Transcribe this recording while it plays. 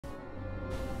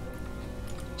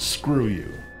Screw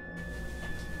you.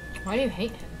 Why do you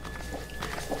hate him?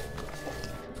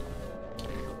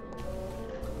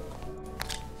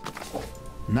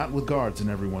 Not with guards and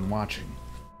everyone watching.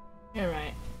 You're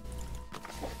right.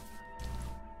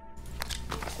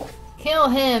 Kill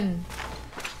him!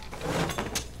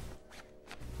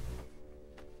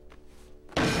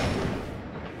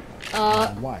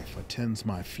 My wife attends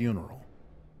my funeral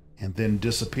and then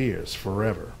disappears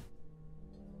forever.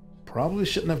 Probably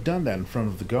shouldn't have done that in front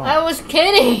of the guards. I was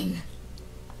kidding!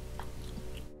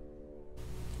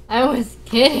 I was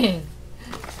kidding!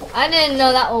 I didn't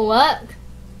know that would work!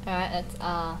 Alright, let's,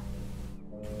 oh,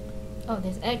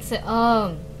 there's exit.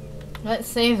 Let's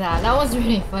save that. That was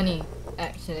really funny,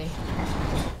 actually.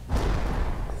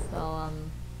 So,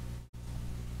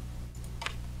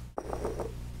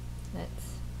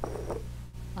 let's,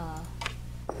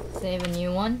 save a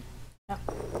new one. Yep.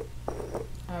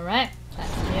 Alright,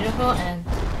 that's beautiful, and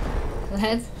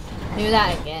let's do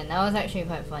that again. That was actually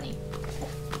quite funny.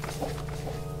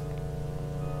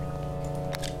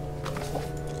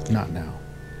 Not now.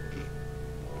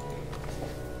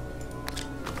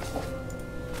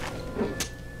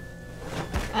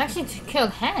 I actually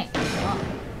killed Hank.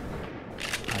 Oh.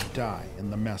 I die in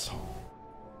the mess hall.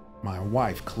 My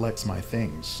wife collects my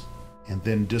things and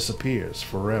then disappears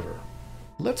forever.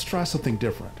 Let's try something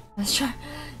different. Let's try.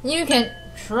 You can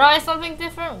try something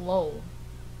different? Whoa.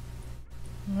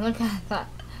 Look at that.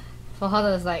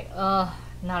 Father's like,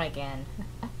 not again.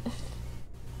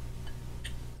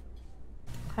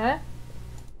 Okay.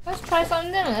 Let's try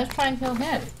something different. Let's try and kill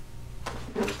him.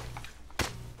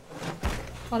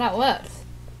 Well, that works.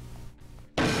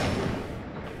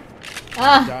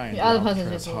 Die in the other the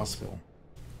person's Alcatraz just hospital.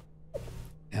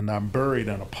 And I'm buried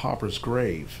in a pauper's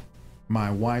grave. My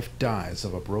wife dies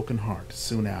of a broken heart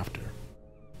soon after.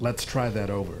 Let's try that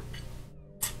over.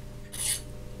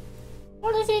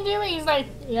 What is he doing? He's like,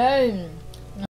 yo.